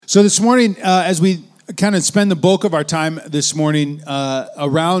So this morning, as we kind of spend the bulk of our time this morning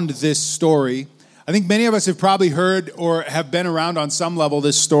around this story, I think many of us have probably heard or have been around on some level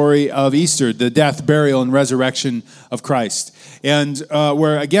this story of Easter, the death, burial, and resurrection of Christ. And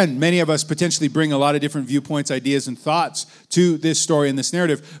where, again, many of us potentially bring a lot of different viewpoints, ideas, and thoughts to this story and this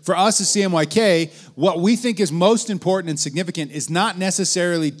narrative. For us as CMYK, what we think is most important and significant is not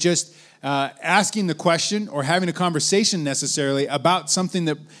necessarily just asking the question or having a conversation necessarily about something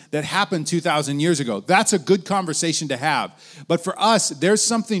that happened 2,000 years ago. That's a good conversation to have. But for us, there's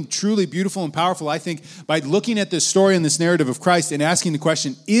something truly beautiful and powerful, I think, by looking at this story and this narrative of Christ and asking the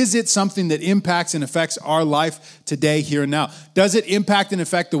question, is it something that impacts and affects our life today, here and now? Does it impact and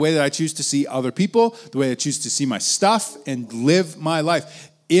affect the way that I choose to see other people, the way I choose to see my stuff and live my life?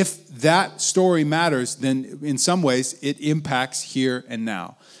 If that story matters, then in some ways it impacts here and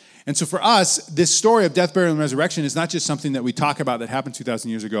now. And so for us, this story of death, burial, and resurrection is not just something that we talk about that happened 2,000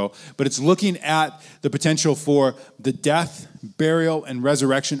 years ago, but it's looking at the potential for the death, burial, and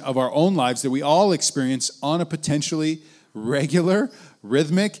resurrection of our own lives that we all experience on a potentially regular,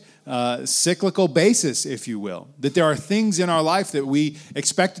 rhythmic, cyclical basis, if you will. That there are things in our life that we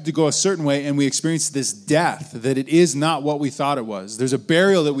expected to go a certain way, and we experience this death, that it is not what we thought it was. There's a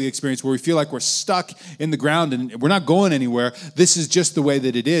burial that we experience where we feel like we're stuck in the ground and we're not going anywhere. This is just the way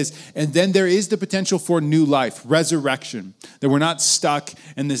that it is. And then there is the potential for new life, resurrection, that we're not stuck,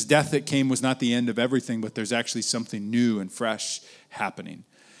 and this death that came was not the end of everything, but there's actually something new and fresh happening.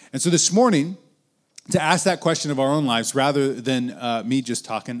 And so this morning, to ask that question of our own lives rather than me just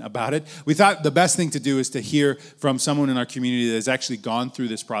talking about it, we thought the best thing to do is to hear from someone in our community that has actually gone through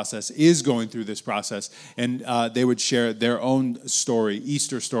this process, is going through this process, and they would share their own story,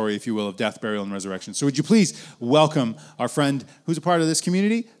 Easter story, if you will, of death, burial, and resurrection. So would you please welcome our friend who's a part of this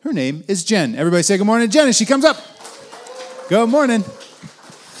community? Her name is Jen. Everybody say good morning to Jen as she comes up. Good morning.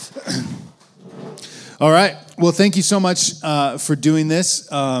 All right. Well, thank you so much for doing this.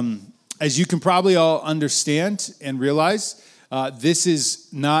 As you can probably all understand and realize, this is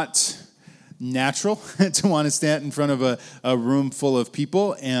not natural to want to stand in front of a room full of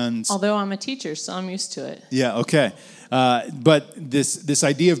people. And although I'm a teacher, so I'm used to it. Yeah, okay. But this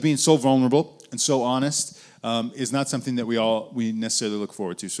idea of being so vulnerable and so honest is not something that we necessarily look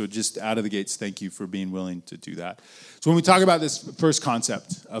forward to. So just out of the gates, thank you for being willing to do that. So when we talk about this first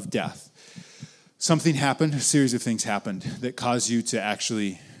concept of death, something happened, a series of things happened that caused you to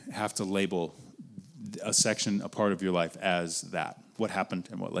actually have to label a part of your life as that. What happened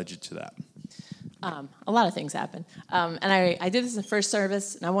and what led you to that? A lot of things happened. And I did this in first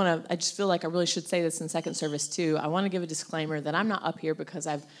service, and I just feel like I really should say this in second service too. I want to give a disclaimer that I'm not up here because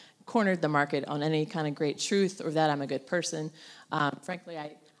I've cornered the market on any kind of great truth or that I'm a good person. Frankly,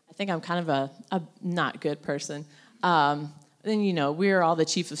 I think I'm kind of a not good person. Then, we're all the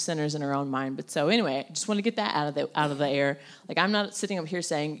chief of sinners in our own mind. But so anyway, I just want to get that out of the air. Like, I'm not sitting up here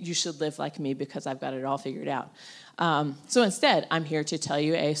saying you should live like me because I've got it all figured out. So instead, I'm here to tell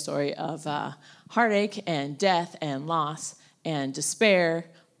you a story of heartache and death and loss and despair,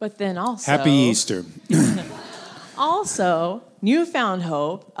 but then also... Happy Easter. Also, newfound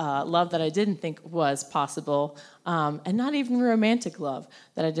hope, love that I didn't think was possible, and not even romantic love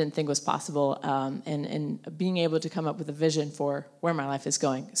that I didn't think was possible, and being able to come up with a vision for where my life is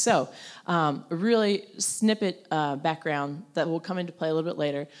going. So, a really snippet background that will come into play a little bit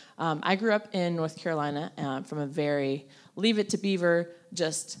later. I grew up in North Carolina from a very leave it to Beaver,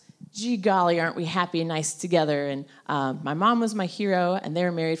 just gee golly, aren't we happy and nice together? And my mom was my hero, and they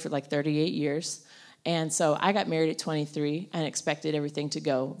were married for like 38 years. And so I got married at 23 and expected everything to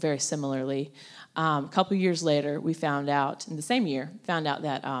go very similarly. A couple years later, we found out, in the same year, that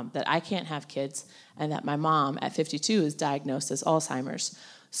that I can't have kids and that my mom at 52 is diagnosed as Alzheimer's.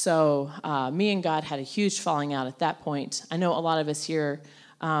 So me and God had a huge falling out at that point. I know a lot of us here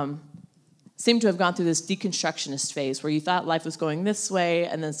seem to have gone through this deconstructionist phase where you thought life was going this way,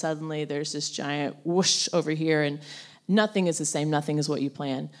 and then suddenly there's this giant whoosh over here, and nothing is the same, nothing is what you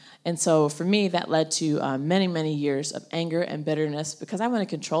plan. And so for me, that led to many, many years of anger and bitterness because I want to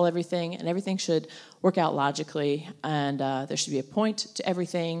control everything, and everything should work out logically, and there should be a point to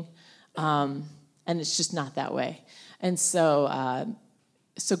everything, and it's just not that way. And so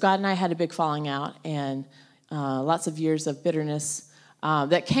God and I had a big falling out, and lots of years of bitterness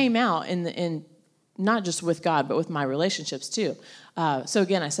that came out in not just with God, but with my relationships too. So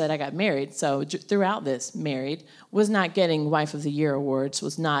again, I said I got married. So throughout this, married, was not getting Wife of the Year awards,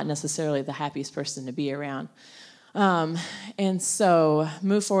 was not necessarily the happiest person to be around. And so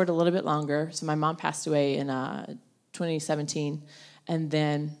move forward a little bit longer. So my mom passed away in 2017. And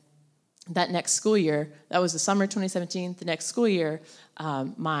then that next school year, that was the summer 2017, the next school year,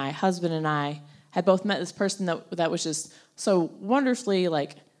 my husband and I had both met this person that was just so wonderfully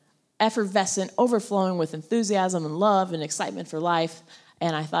like effervescent, overflowing with enthusiasm and love and excitement for life.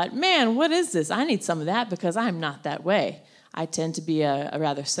 And I thought, man, what is this? I need some of that because I'm not that way. I tend to be a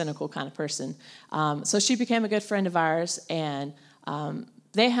rather cynical kind of person. So she became a good friend of ours, and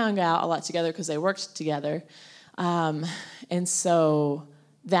they hung out a lot together because they worked together. And so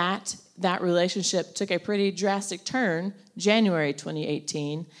that relationship took a pretty drastic turn January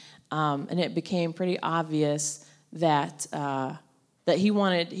 2018, and it became pretty obvious that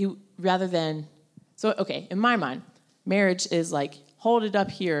rather than, so okay, in my mind, marriage is like, hold it up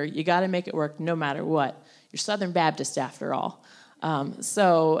here, you got to make it work no matter what. You're Southern Baptist after all.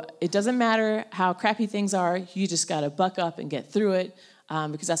 So it doesn't matter how crappy things are, you just got to buck up and get through it,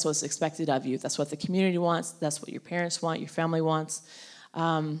 because that's what's expected of you. That's what the community wants, that's what your parents want, your family wants.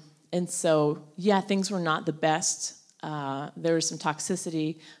 And so, yeah, things were not the best. There was some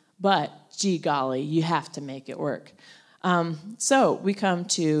toxicity, but gee golly, you have to make it work. So we come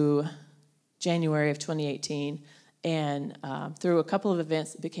to January of 2018, and through a couple of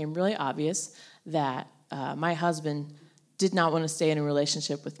events, it became really obvious that my husband did not want to stay in a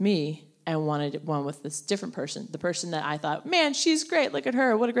relationship with me and wanted one with this different person, the person that I thought, man, she's great, look at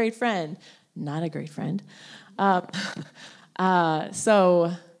her, what a great friend. Not a great friend.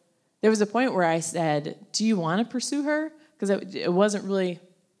 So there was a point where I said, do you want to pursue her? Because it wasn't really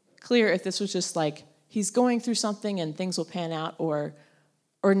clear if this was just like, he's going through something and things will pan out, or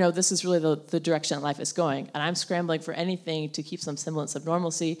no, this is really the direction that life is going. And I'm scrambling for anything to keep some semblance of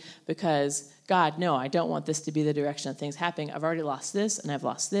normalcy because, God, no, I don't want this to be the direction of things happening. I've already lost this, and I've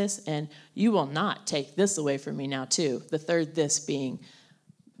lost this, and you will not take this away from me now, too. The third this being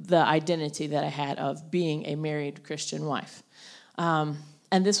the identity that I had of being a married Christian wife.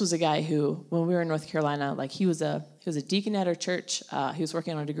 And this was a guy who, when we were in North Carolina, like he was a deacon at our church. He was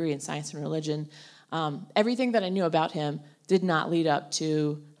working on a degree in science and religion. Everything that I knew about him did not lead up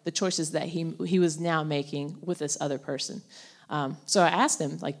to the choices that he was now making with this other person. So I asked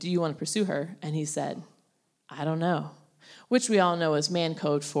him, like, do you want to pursue her? And he said, I don't know, which we all know is man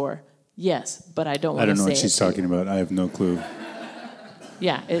code for yes, but I don't want to say it. I don't know what she's talking about. I have no clue.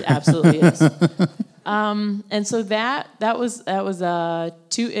 Yeah, it absolutely is. And so that was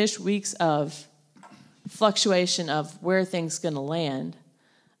 2-ish weeks of fluctuation of where things going to land.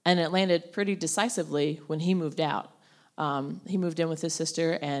 And it landed pretty decisively when he moved out. He moved in with his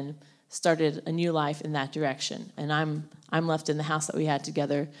sister and started a new life in that direction. And I'm left in the house that we had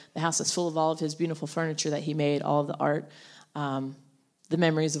together. The house is full of all of his beautiful furniture that he made, all of the art, the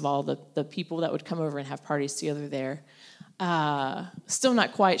memories of all the people that would come over and have parties together there. Still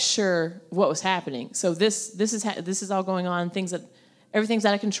not quite sure what was happening. So this is all going on. Everything's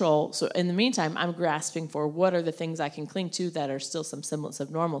out of control. So in the meantime, I'm grasping for what are the things I can cling to that are still some semblance of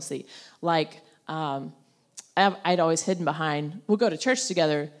normalcy. Like I'd always hidden behind, we'll go to church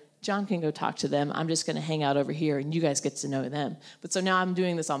together. John can go talk to them. I'm just going to hang out over here, and you guys get to know them. But so now I'm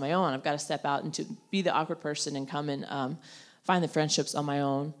doing this on my own. I've got to step out and to be the awkward person and come and find the friendships on my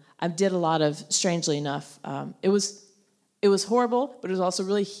own. I did a lot of, strangely enough, it was horrible, but it was also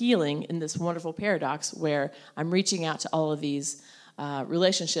really healing in this wonderful paradox where I'm reaching out to all of these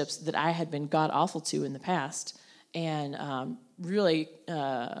relationships that I had been god-awful to in the past and really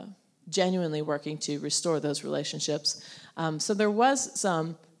genuinely working to restore those relationships. So there was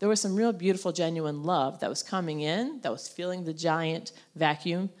some real beautiful, genuine love that was coming in, that was filling the giant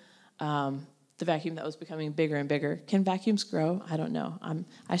vacuum, the vacuum that was becoming bigger and bigger. Can vacuums grow? I don't know.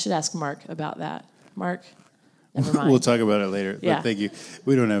 I should ask Mark about that. Mark? Never mind. We'll talk about it later. Yeah. But thank you.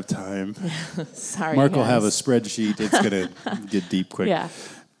 We don't have time. Sorry, Mark guys. will have a spreadsheet. It's going to get deep quick. Yeah.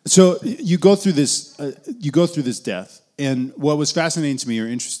 So you go through this. You go through this death, and what was fascinating to me, or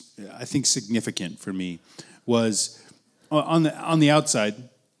I think significant for me, was on the outside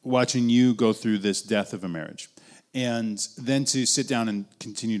watching you go through this death of a marriage, and then to sit down and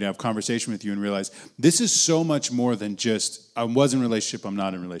continue to have conversation with you and realize this is so much more than just I was in a relationship, I'm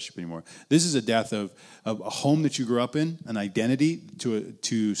not in a relationship anymore. This is a death of a home that you grew up in, an identity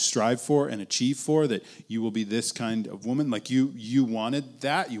to strive for and achieve for, that you will be this kind of woman. Like you wanted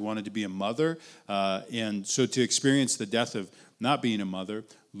that, you wanted to be a mother, and so to experience the death of not being a mother,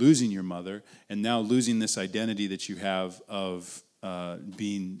 losing your mother, and now losing this identity that you have of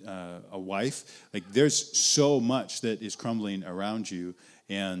being a wife, like there's so much that is crumbling around you,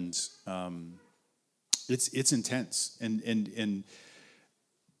 and it's intense. And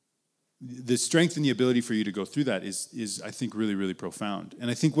the strength and the ability for you to go through that is I think really, really profound. And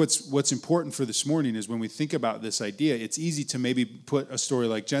I think what's important for this morning is when we think about this idea, it's easy to maybe put a story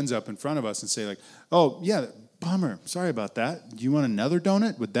like Jen's up in front of us and say like, oh yeah, bummer, sorry about that. Do you want another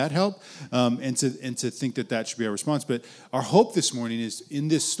donut? Would that help? And to think that should be our response. But our hope this morning is in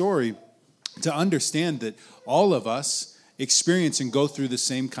this story to understand that all of us experience and go through the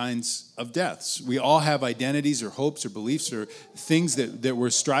same kinds of deaths. We all have identities or hopes or beliefs or things that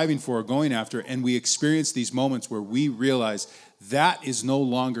we're striving for or going after, and we experience these moments where we realize that is no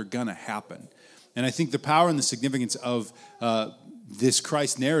longer going to happen. And I think the power and the significance of this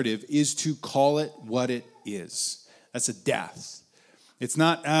Christ narrative is to call it what it is. That's a death. It's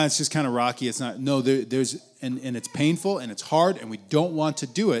not, it's just kind of rocky. It's not, no, there's, and it's painful and it's hard and we don't want to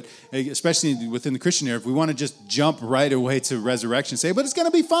do it, especially within the Christian era. If we want to just jump right away to resurrection and say, but it's going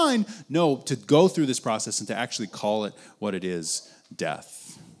to be fine. No, to go through this process and to actually call it what it is,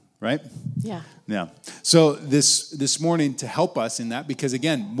 death. Right? Yeah. Yeah. So this morning to help us in that, because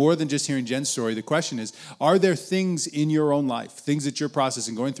again, more than just hearing Jen's story, the question is, are there things in your own life, things that you're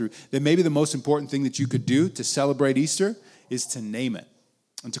processing, going through, that maybe the most important thing that you could do to celebrate Easter is to name it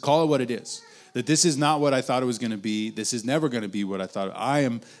and to call it what it is. That this is not what I thought it was going to be. This is never going to be what I thought. I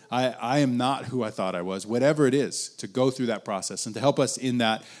am not who I thought I was. Whatever it is, to go through that process. And to help us in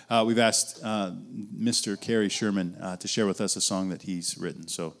that, we've asked Mr. Kerry Sherman to share with us a song that he's written.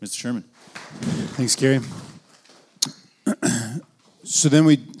 So, Mr. Sherman. Thanks, Kerry. So then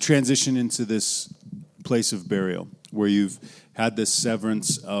we transition into this place of burial, where you've had this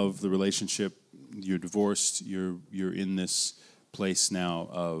severance of the relationship. You're divorced. You're in this place now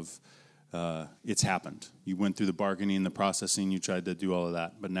of it's happened. You went through the bargaining, the processing, you tried to do all of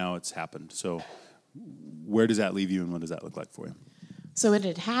that, but now it's happened. So where does that leave you and what does that look like for you? So it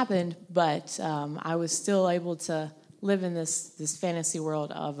had happened, but I was still able to live in this fantasy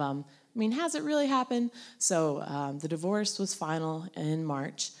world of, has it really happened? So the divorce was final in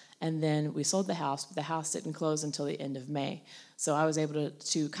March, and then we sold the house, but the house didn't close until the end of May. So I was able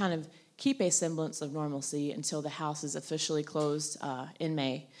to kind of keep a semblance of normalcy until the house is officially closed in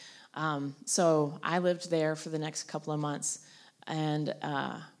May. So I lived there for the next couple of months, and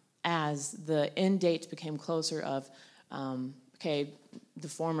as the end date became closer of, the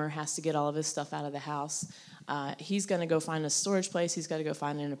former has to get all of his stuff out of the house. He's going to go find a storage place. He's got to go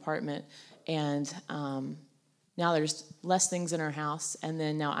find an apartment, and now there's less things in our house, and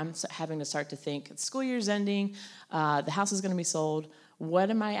then now I'm having to start to think, the school year's ending, the house is going to be sold.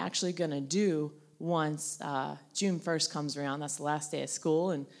 What am I actually going to do once June 1st comes around? That's the last day of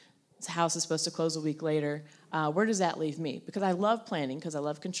school, and the house is supposed to close a week later. Where does that leave me? Because I love planning, because I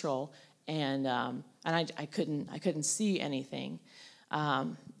love control, and I couldn't see anything,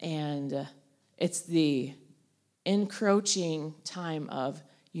 and it's the encroaching time of,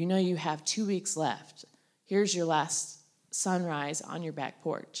 you have 2 weeks left. Here's your last sunrise on your back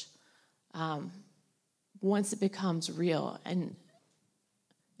porch. Once it becomes real, and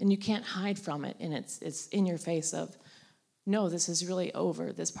you can't hide from it, and it's in your face of, no, this is really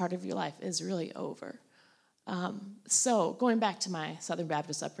over. This part of your life is really over. So going back to my Southern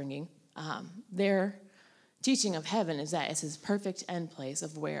Baptist upbringing, their teaching of heaven is that it's this perfect end place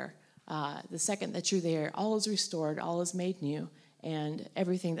of where the second that you're there, all is restored, all is made new, and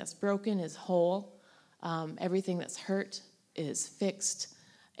everything that's broken is whole. Everything that's hurt is fixed,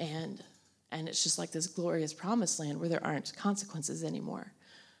 and it's just like this glorious promised land where there aren't consequences anymore.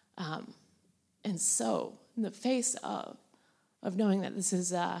 And so in the face of knowing that this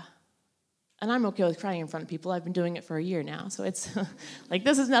is, and I'm okay with crying in front of people. I've been doing it for a year now, so it's like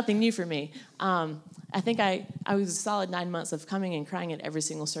this is nothing new for me. I think I was a solid 9 months of coming and crying at every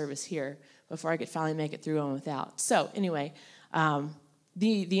single service here before I could finally make it through and without. So anyway,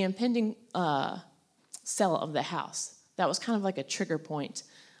 the impending sale of the house, that was kind of like a trigger point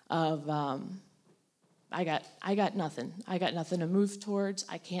of I got nothing. I got nothing to move towards.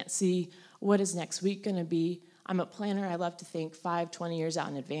 I can't see what is next week going to be. I'm a planner. I love to think 20 years out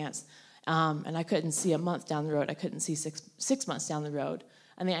in advance. And I couldn't see a month down the road. I couldn't see six months down the road.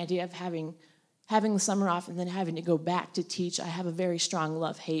 And the idea of having the summer off and then having to go back to teach, I have a very strong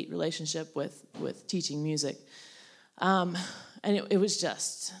love-hate relationship with teaching music. And it was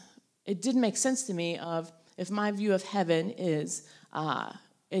just, it didn't make sense to me of if my view of heaven is,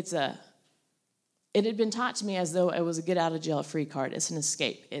 it had been taught to me as though it was a get-out-of-jail-free card. It's an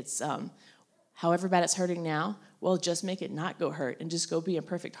escape. It's however bad it's hurting now, well, just make it not go hurt and just go be in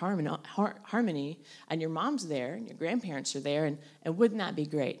perfect harmony. And your mom's there and your grandparents are there, and wouldn't that be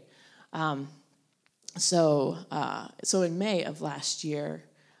great? So in May of last year,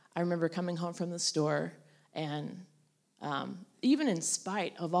 I remember coming home from the store, and even in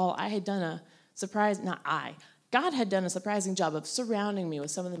spite of all, I had done a surprise, not I, God had done a surprising job of surrounding me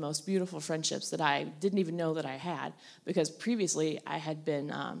with some of the most beautiful friendships that I didn't even know that I had, because previously I had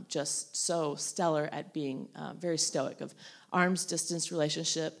been just so stellar at being very stoic, of arm's distance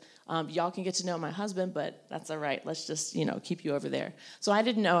relationship. Y'all can get to know my husband, but that's all right. Let's just, keep you over there. So I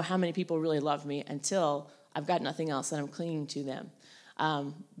didn't know how many people really loved me until I've got nothing else and I'm clinging to them.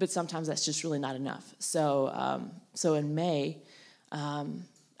 But sometimes that's just really not enough. So in May,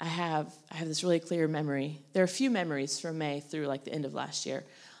 I have this really clear memory. There are a few memories from May through like the end of last year.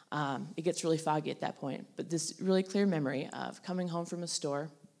 It gets really foggy at that point. But this really clear memory of coming home from a store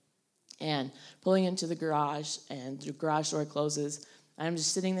and pulling into the garage, and the garage door closes. And I'm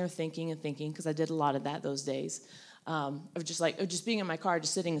just sitting there thinking, because I did a lot of that those days. Of just being in my car,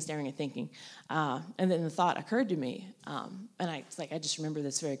 just sitting and staring and thinking. And then the thought occurred to me, and I just remember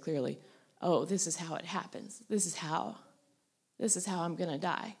this very clearly. Oh, this is how it happens. This is how I'm going to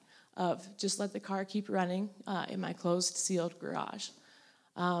die, of just let the car keep running in my closed, sealed garage.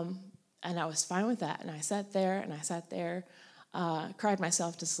 And I was fine with that. And I sat there, cried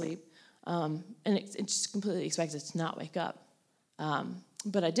myself to sleep, and it just completely expected to not wake up.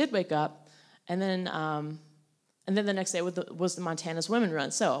 But I did wake up, and then the next day was the Montana's Women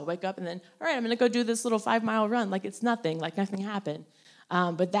Run. So I'll wake up, and then, all right, I'm going to go do this little 5-mile run like it's nothing, like nothing happened.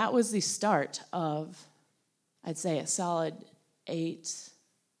 But that was the start of, I'd say, a solid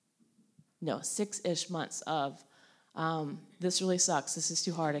 6-ish months of, this really sucks. This is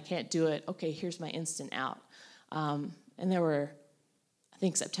too hard. I can't do it. Okay, here's my instant out. And there were, I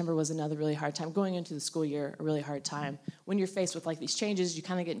think September was another really hard time. Going into the school year, a really hard time. When you're faced with like these changes, you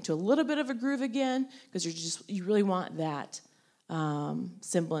kind of get into a little bit of a groove again, because you really want that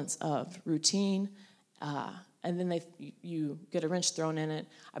semblance of routine. And then you get a wrench thrown in it.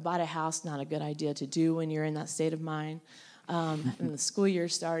 I bought a house, not a good idea to do when you're in that state of mind. And the school year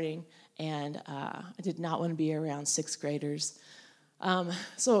starting, and I did not want to be around 6th graders.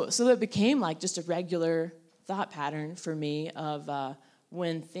 So that became like just a regular thought pattern for me of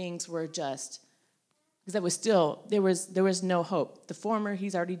when things were just, because there was no hope. The former,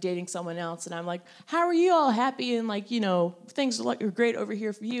 he's already dating someone else, and I'm like, how are you all happy, and things are great over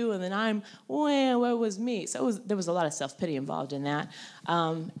here for you, and then I'm, well, what was me? So there was a lot of self-pity involved in that,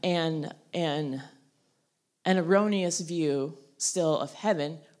 and an erroneous view still of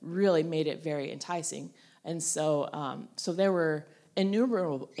heaven really made it very enticing. And so there were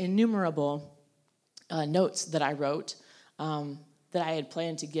innumerable notes that I wrote that I had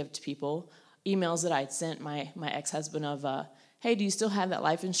planned to give to people, emails that I'd sent my ex-husband of, hey, do you still have that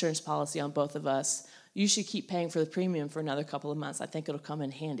life insurance policy on both of us? You should keep paying for the premium for another couple of months. I think it'll come in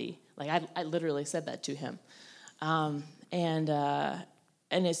handy. Like, I literally said that to him.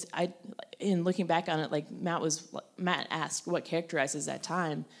 In looking back on it, like Matt asked what characterizes that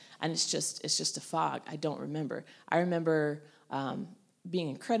time, and it's just a fog. I don't remember. I remember being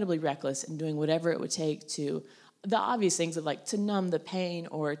incredibly reckless and doing whatever it would take to, the obvious things of like to numb the pain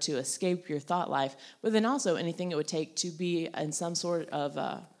or to escape your thought life, but then also anything it would take to be in some sort of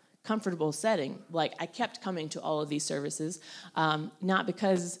comfortable setting. Like, I kept coming to all of these services, not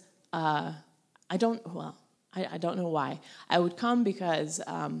because I don't know why. I would come because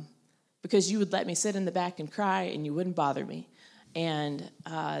you would let me sit in the back and cry, and you wouldn't bother me. And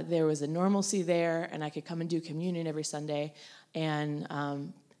there was a normalcy there, and I could come and do communion every Sunday,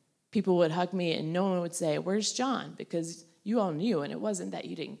 and people would hug me, and no one would say, where's John? Because you all knew, and it wasn't that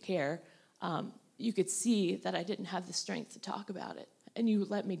you didn't care. You could see that I didn't have the strength to talk about it, and you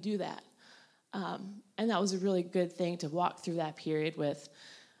let me do that. And that was a really good thing to walk through that period with,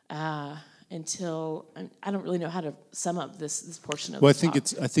 until I don't really know how to sum up this portion of. Well, I think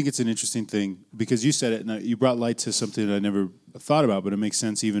it's an interesting thing, because you said it, and you brought light to something that I never thought about, but it makes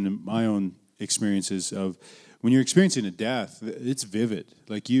sense even in my own experiences of when you're experiencing a death. It's vivid.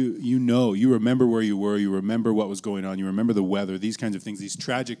 Like you remember where you were, you remember what was going on, you remember the weather, these kinds of things, these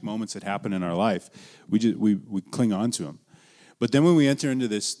tragic moments that happen in our life. We cling on to them. But then when we enter into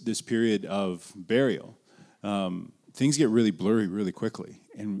this period of burial, things get really blurry really quickly.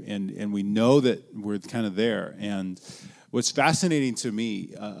 And we know that we're kind of there. And what's fascinating to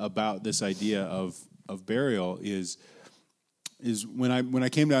me about this idea of burial is when I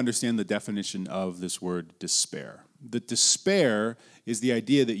came to understand the definition of this word despair. That despair is the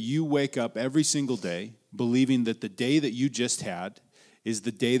idea that you wake up every single day believing that the day that you just had is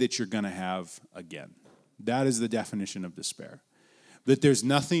the day that you're going to have again. That is the definition of despair. That there's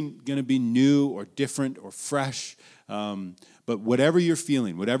nothing going to be new or different or fresh. But whatever you're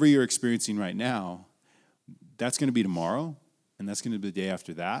feeling, whatever you're experiencing right now, that's going to be tomorrow, and that's going to be the day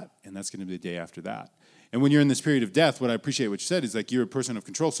after that, and that's going to be the day after that. And when you're in this period of death, what I appreciate what you said is like you're a person of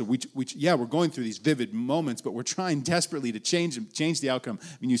control. So we're going through these vivid moments, but we're trying desperately to change the outcome.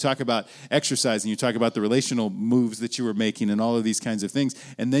 I mean, you talk about exercise and you talk about the relational moves that you were making and all of these kinds of things.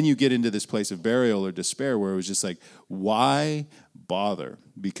 And then you get into this place of burial or despair where it was just like, why bother?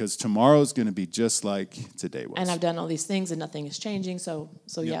 Because tomorrow's going to be just like today was. And I've done all these things and nothing is changing. So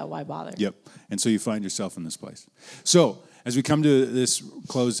yeah, why bother? Yep. And so you find yourself in this place. So as we come to this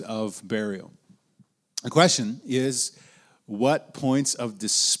close of burial, the question is, what points of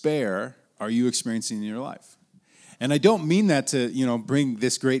despair are you experiencing in your life? And I don't mean that to, bring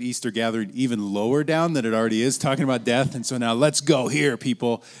this great Easter gathering even lower down than it already is, talking about death. And so now let's go here,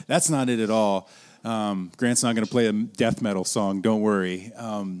 people. That's not it at all. Grant's not going to play a death metal song, don't worry.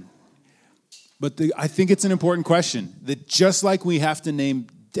 But I think it's an important question, that just like we have to name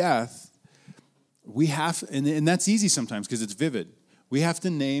death, we have, and that's easy sometimes because it's vivid, we have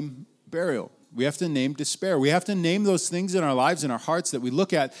to name burial. We have to name despair. We have to name those things in our lives, in our hearts that we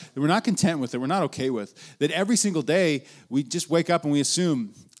look at, that we're not content with, that we're not okay with. That every single day we just wake up and we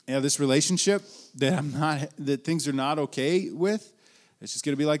assume, this relationship that things are not okay with, it's just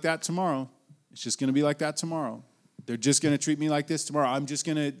going to be like that tomorrow. It's just going to be like that tomorrow. They're just going to treat me like this tomorrow. I'm just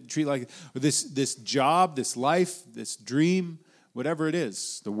going to treat like this job, this life, this dream, whatever it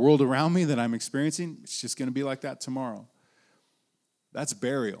is, the world around me that I'm experiencing, it's just going to be like that tomorrow. That's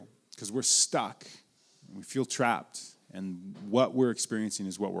burial. Because we're stuck, and we feel trapped, and what we're experiencing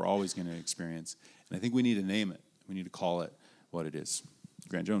is what we're always going to experience. And I think we need to name it. We need to call it what it is.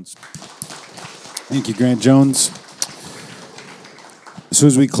 Grant Jones. Thank you, Grant Jones. So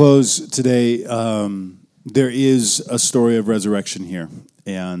as we close today, there is a story of resurrection here.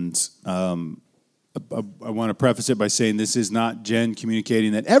 And I want to preface it by saying this is not Jen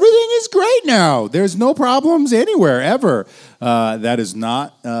communicating that everything is great now. There's no problems anywhere, ever. That is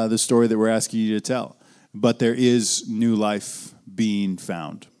not the story that we're asking you to tell. But there is new life being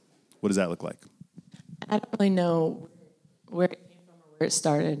found. What does that look like? I don't really know where it came from or where it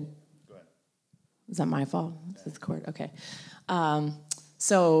started. Go ahead. Is that my fault? Is the cord? Okay.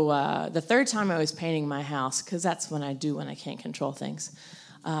 So the third time I was painting my house, because that's when I can't control things.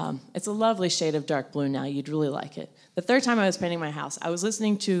 It's a lovely shade of dark blue now. You'd really like it. The third time I was painting my house, I was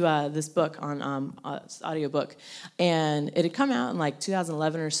listening to this book on audiobook, and it had come out in like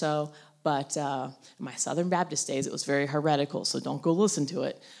 2011 or so, but in my Southern Baptist days, it was very heretical, so don't go listen to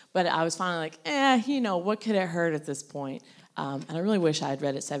it. But I was finally like, what could it hurt at this point? And I really wish I had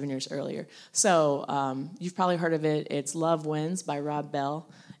read it 7 years earlier. So you've probably heard of it. It's Love Wins by Rob Bell.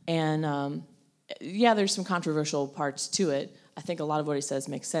 And there's some controversial parts to it. I think a lot of what he says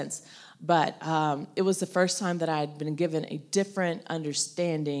makes sense. But it was the first time that I had been given a different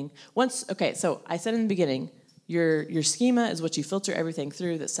understanding. So I said in the beginning, your schema is what you filter everything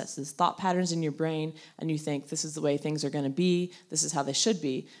through that sets these thought patterns in your brain, and you think this is the way things are going to be, this is how they should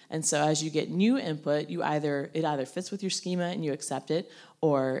be. And so as you get new input, it either fits with your schema and you accept it,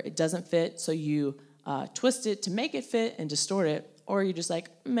 or it doesn't fit, so you twist it to make it fit and distort it, or you're just like,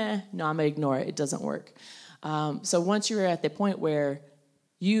 no, I'm going to ignore it, it doesn't work. So once you're at the point where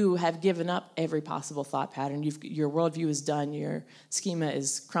you have given up every possible thought pattern, your worldview is done, your schema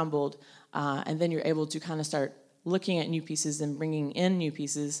is crumbled, and then you're able to kind of start looking at new pieces and bringing in new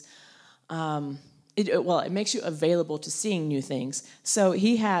pieces, it makes you available to seeing new things. So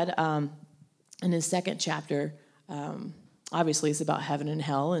he had, in his second chapter, obviously it's about heaven and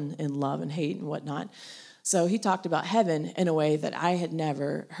hell and love and hate and whatnot. So he talked about heaven in a way that I had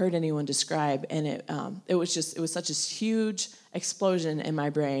never heard anyone describe, and it was such a huge explosion in my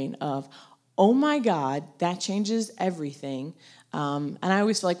brain of, oh my God, that changes everything. And I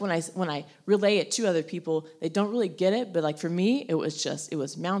always feel like when I relay it to other people, they don't really get it, but like for me, it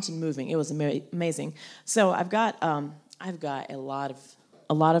was mountain moving. It was amazing. So I've got a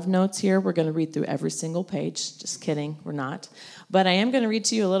lot of notes here. We're going to read through every single page. Just kidding, we're not. But I am going to read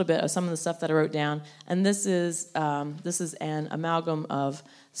to you a little bit of some of the stuff that I wrote down. And this is an amalgam of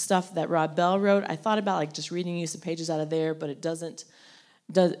stuff that Rob Bell wrote. I thought about like just reading you some pages out of there, but it doesn't.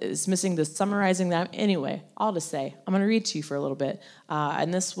 It's missing the summarizing that. Anyway, all to say, I'm going to read to you for a little bit.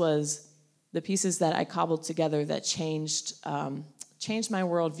 And this was the pieces that I cobbled together that changed my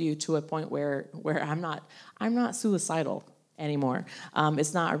worldview to a point where I'm not suicidal anymore.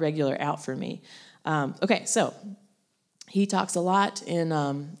 It's not a regular out for me. Okay, so he talks a lot in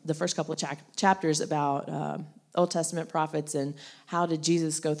the first couple of chapters about Old Testament prophets and how did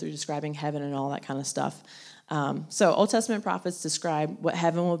Jesus go through describing heaven and all that kind of stuff. So Old Testament prophets describe what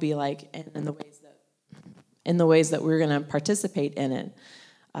heaven will be like in the ways that we're going to participate in it.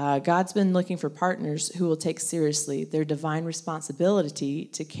 God's been looking for partners who will take seriously their divine responsibility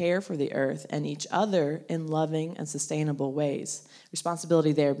to care for the earth and each other in loving and sustainable ways.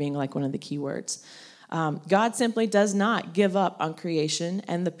 Responsibility there being like one of the key words. God simply does not give up on creation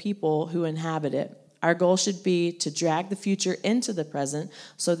and the people who inhabit it. Our goal should be to drag the future into the present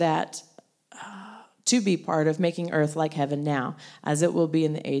so that to be part of making earth like heaven now, as it will be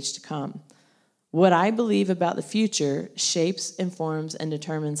in the age to come. What I believe about the future shapes, informs, and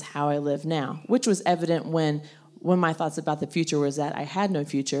determines how I live now, which was evident when my thoughts about the future was that I had no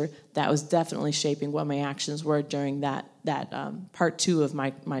future. That was definitely shaping what my actions were during that part 2 of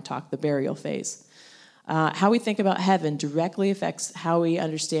my talk, the burial phase. How we think about heaven directly affects how we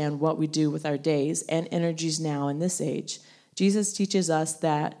understand what we do with our days and energies now in this age. Jesus teaches us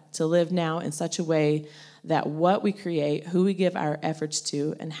that to live now in such a way that what we create, who we give our efforts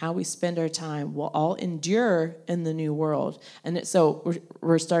to, and how we spend our time will all endure in the new world. And so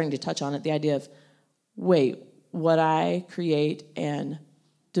we're starting to touch on it, the idea of, wait, what I create and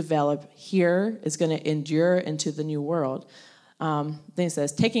develop here is going to endure into the new world. Then it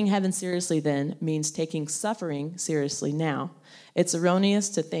says, taking heaven seriously then means taking suffering seriously now. It's erroneous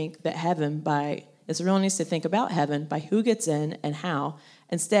to think about heaven by who gets in and how.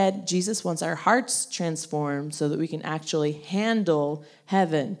 Instead, Jesus wants our hearts transformed so that we can actually handle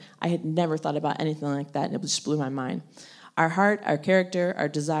heaven. I had never thought about anything like that, and it just blew my mind. Our heart, our character, our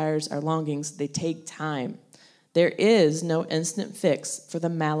desires, our longings, they take time. There is no instant fix for the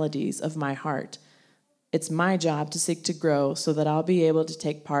maladies of my heart. It's my job to seek to grow so that I'll be able to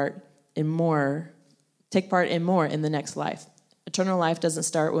take part in more in the next life. Eternal life doesn't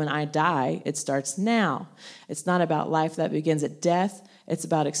start when I die. It starts now. It's not about life that begins at death. It's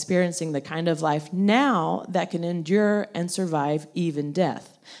about experiencing the kind of life now that can endure and survive even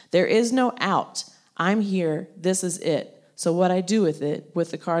death. There is no out. I'm here. This is it. So what I do with it,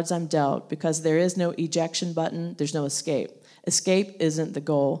 with the cards I'm dealt, because there is no ejection button, there's no escape. Escape isn't the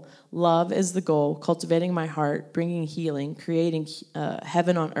goal. Love is the goal, cultivating my heart, bringing healing, creating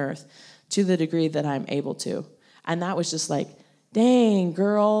heaven on earth to the degree that I'm able to. And that was just like, dang,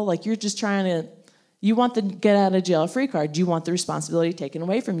 girl, like you're just trying to, you want the get out of jail free card. You want the responsibility taken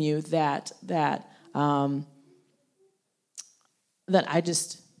away from you that I'm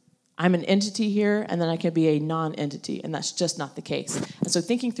an entity here, and then I can be a non-entity, and that's just not the case. And so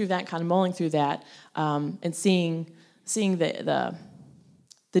thinking through that, kind of mulling through that, and seeing the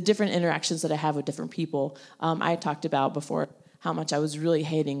different interactions that I have with different people. I talked about before how much I was really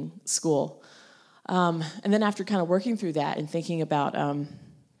hating school. And then after kind of working through that and thinking about,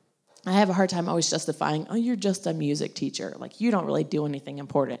 I have a hard time always justifying, oh, you're just a music teacher. Like, you don't really do anything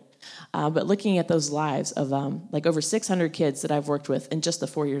important. But looking at those lives of like over 600 kids that I've worked with in just the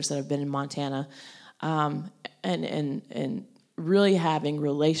 4 years that I've been in Montana, and really having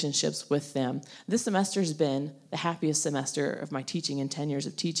relationships with them. This semester has been the happiest semester of my teaching in 10 years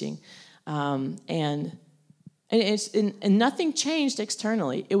of teaching. And nothing changed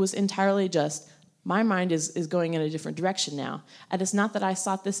externally. It was entirely just, my mind is going in a different direction now. And it's not that I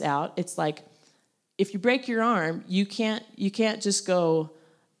sought this out. It's like, if you break your arm, you can't just go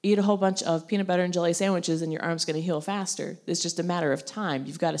eat a whole bunch of peanut butter and jelly sandwiches and your arm's going to heal faster. It's just a matter of time.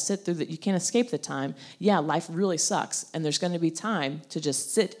 You've got to sit through that. You can't escape the time. Yeah, life really sucks, and there's going to be time to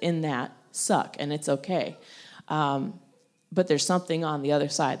just sit in that suck, and it's okay. But there's something on the other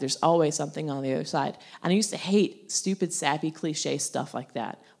side. There's always something on the other side. And I used to hate stupid, sappy, cliche stuff like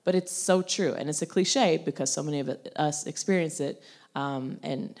that. But it's so true. And it's a cliche because so many of us experience it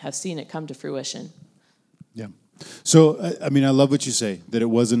and have seen it come to fruition. Yeah. So, I mean, I love what you say, that it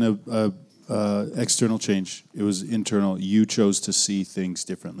wasn't a external change. It was internal. You chose to see things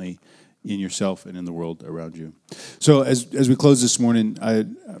differently in yourself and in the world around you. So as we close this morning,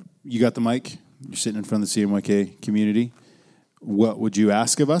 you got the mic. You're sitting in front of the CMYK community. What would you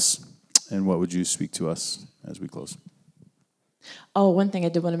ask of us, and what would you speak to us as we close? Oh, one thing I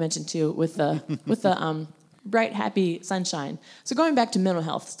did want to mention too with the bright, happy sunshine. So going back to mental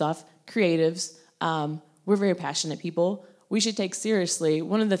health stuff, creatives, we're very passionate people. We should take seriously.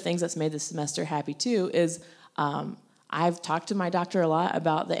 One of the things that's made this semester happy too is I've talked to my doctor a lot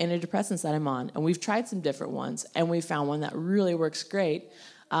about the antidepressants that I'm on, and we've tried some different ones, and we found one that really works great,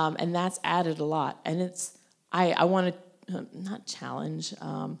 and that's added a lot. And I want to. Not challenge.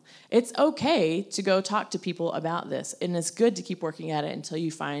 It's okay to go talk to people about this, and it's good to keep working at it until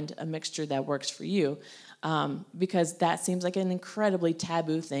you find a mixture that works for you, because that seems like an incredibly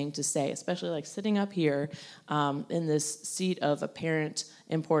taboo thing to say, especially like sitting up here in this seat of apparent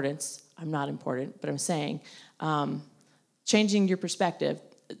importance. I'm not important, but I'm saying changing your perspective,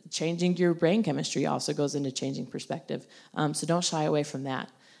 changing your brain chemistry also goes into changing perspective. So don't shy away from that.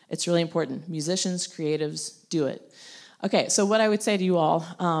 It's really important. Musicians, creatives, do it. Okay, so what I would say to you all,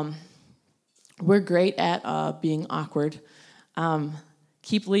 we're great at being awkward.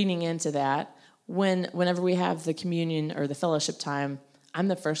 Keep leaning into that. Whenever we have the communion or the fellowship time, I'm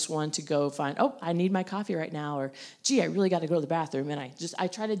the first one to go find, I need my coffee right now, or, gee, I really got to go to the bathroom. And I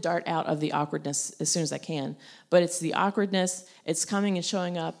try to dart out of the awkwardness as soon as I can. But it's the awkwardness, it's coming and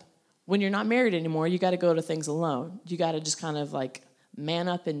showing up. When you're not married anymore, you got to go to things alone. You got to just kind of like man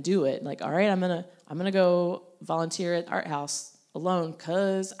up and do it. Like, all right, I'm gonna go volunteer at Art House alone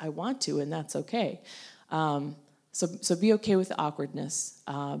because I want to, and that's okay. So be okay with the awkwardness.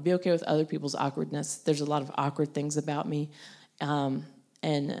 Be okay with other people's awkwardness. There's a lot of awkward things about me.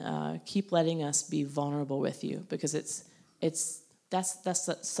 And keep letting us be vulnerable with you, because that's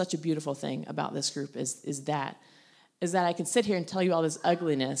such a beautiful thing about this group is that I can sit here and tell you all this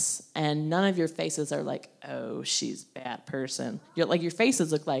ugliness, and none of your faces are like, oh, she's a bad person. Your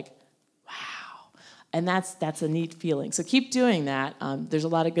faces look like, wow, and that's a neat feeling. So keep doing that. There's a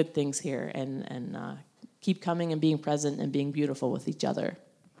lot of good things here, and keep coming and being present and being beautiful with each other.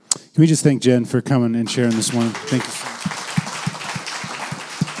 Can we just thank Jen for coming and sharing this morning? Thank you so much.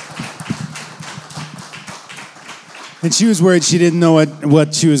 And she was worried she didn't know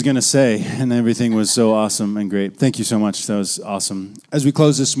what she was going to say, and everything was so awesome and great. Thank you so much. That was awesome. As we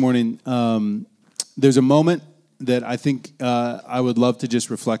close this morning, there's a moment that I think I would love to just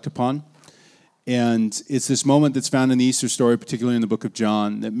reflect upon. And it's this moment that's found in the Easter story, particularly in the book of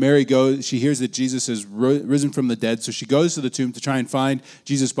John, that Mary goes, she hears that Jesus has risen from the dead, so she goes to the tomb to try and find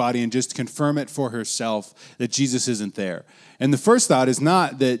Jesus' body and just confirm it for herself that Jesus isn't there. And the first thought is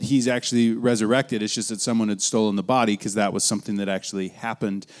not that he's actually resurrected, it's just that someone had stolen the body, because that was something that actually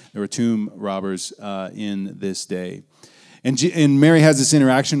happened. There were tomb robbers in this day. And Mary has this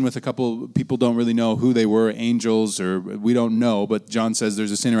interaction with a couple people, don't really know who they were, angels, or we don't know, but John says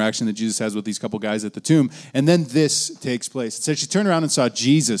there's this interaction that Jesus has with these couple guys at the tomb, and then this takes place. It says she turned around and saw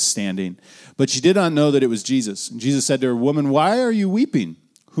Jesus standing, but she did not know that it was Jesus. And Jesus said to her, "Woman, why are you weeping?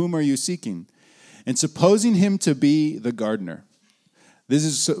 Whom are you seeking?" And supposing him to be the gardener. This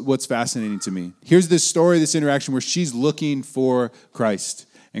is what's fascinating to me. Here's this story, this interaction where she's looking for Christ,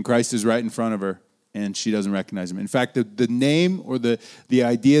 and Christ is right in front of her, and she doesn't recognize him. In fact, the name or the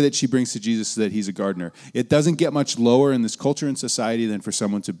idea that she brings to Jesus is that he's a gardener. It doesn't get much lower in this culture and society than for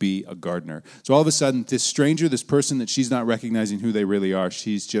someone to be a gardener. So all of a sudden, this stranger, this person that she's not recognizing who they really are,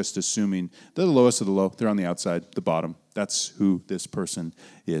 she's just assuming they're the lowest of the low. They're on the outside, the bottom. That's who this person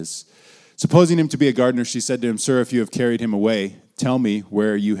is. Supposing him to be a gardener, she said to him, "Sir, if you have carried him away, tell me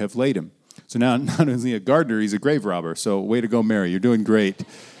where you have laid him." So now, not only a gardener, he's a grave robber. So way to go, Mary. You're doing great.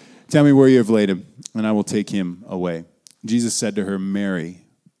 "Tell me where you have laid him, and I will take him away." Jesus said to her, "Mary."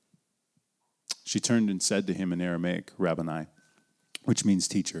 She turned and said to him in Aramaic, "Rabboni," which means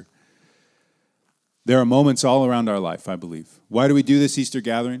teacher. There are moments all around our life, I believe. Why do we do this Easter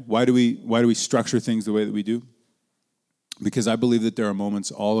gathering? Why do we structure things the way that we do? Because I believe that there are moments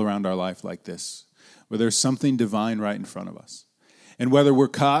all around our life like this, where there's something divine right in front of us. And whether we're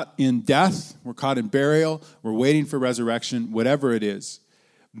caught in death, we're caught in burial, we're waiting for resurrection, whatever it is,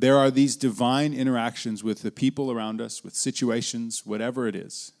 there are these divine interactions with the people around us, with situations, whatever it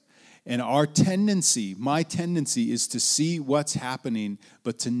is. And our tendency, my tendency, is to see what's happening,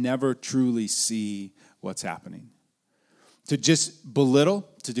 but to never truly see what's happening. To just belittle,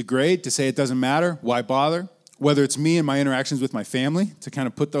 to degrade, to say it doesn't matter, why bother? Whether it's me and my interactions with my family, to kind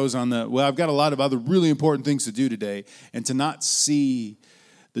of put those on I've got a lot of other really important things to do today, and to not see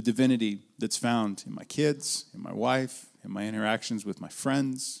the divinity that's found in my kids, in my wife, in my interactions with my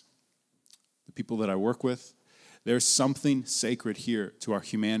friends, the people that I work with. There's something sacred here to our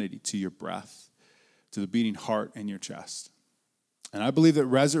humanity, to your breath, to the beating heart in your chest. And I believe that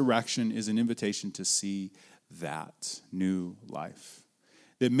resurrection is an invitation to see that new life.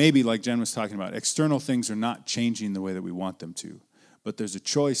 That maybe, like Jen was talking about, external things are not changing the way that we want them to, but there's a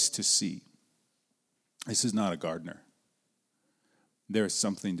choice to see. This is not a gardener. There is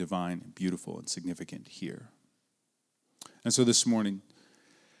something divine, beautiful, and significant here. And so this morning,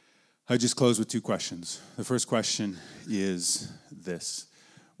 I just close with two questions. The first question is this: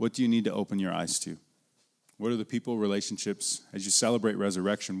 what do you need to open your eyes to? What are the people, relationships, as you celebrate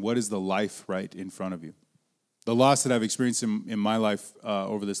resurrection, what is the life right in front of you? The loss that I've experienced in my life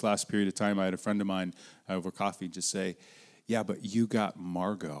over this last period of time, I had a friend of mine over coffee just say, "Yeah, but you got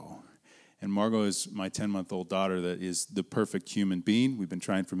Margot." And Margot is my 10-month-old daughter that is the perfect human being. We've been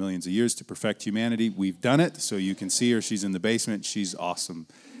trying for millions of years to perfect humanity. We've done it, so you can see her. She's in the basement. She's awesome.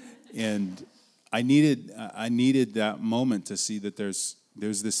 And I needed that moment to see that there's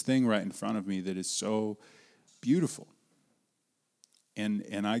this thing right in front of me that is so beautiful.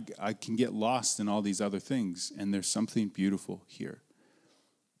 And I can get lost in all these other things, and there's something beautiful here.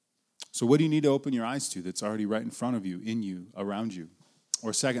 So what do you need to open your eyes to that's already right in front of you, in you, around you?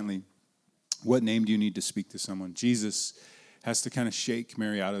 Or secondly, what name do you need to speak to someone? Jesus has to kind of shake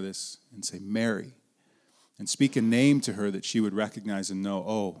Mary out of this and say, Mary, and speak a name to her that she would recognize and know,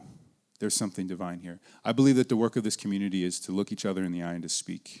 oh, there's something divine here. I believe that the work of this community is to look each other in the eye and to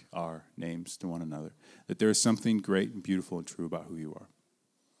speak our names to one another, that there is something great and beautiful and true about who you are.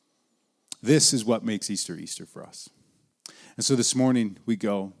 This is what makes Easter Easter for us. And so this morning we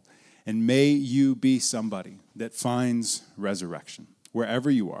go, and may you be somebody that finds resurrection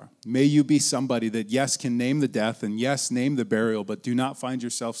wherever you are. May you be somebody that, yes, can name the death and, yes, name the burial, but do not find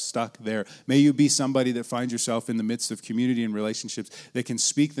yourself stuck there. May you be somebody that finds yourself in the midst of community and relationships that can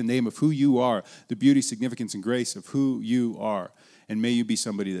speak the name of who you are, the beauty, significance, and grace of who you are. And may you be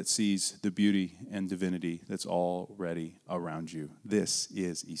somebody that sees the beauty and divinity that's already around you. This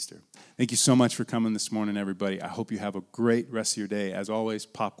is Easter. Thank you so much for coming this morning, everybody. I hope you have a great rest of your day. As always,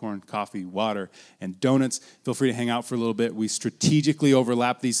 popcorn, coffee, water, and donuts. Feel free to hang out for a little bit. We strategically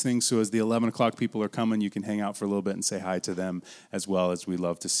overlap these things, so as the 11 o'clock people are coming, you can hang out for a little bit and say hi to them as well, as we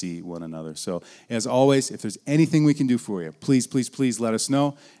love to see one another. So as always, if there's anything we can do for you, please, please, please let us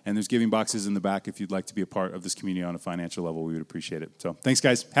know. And there's giving boxes in the back if you'd like to be a part of this community on a financial level. We would appreciate it. So thanks,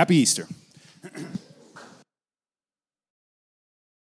 guys. Happy Easter.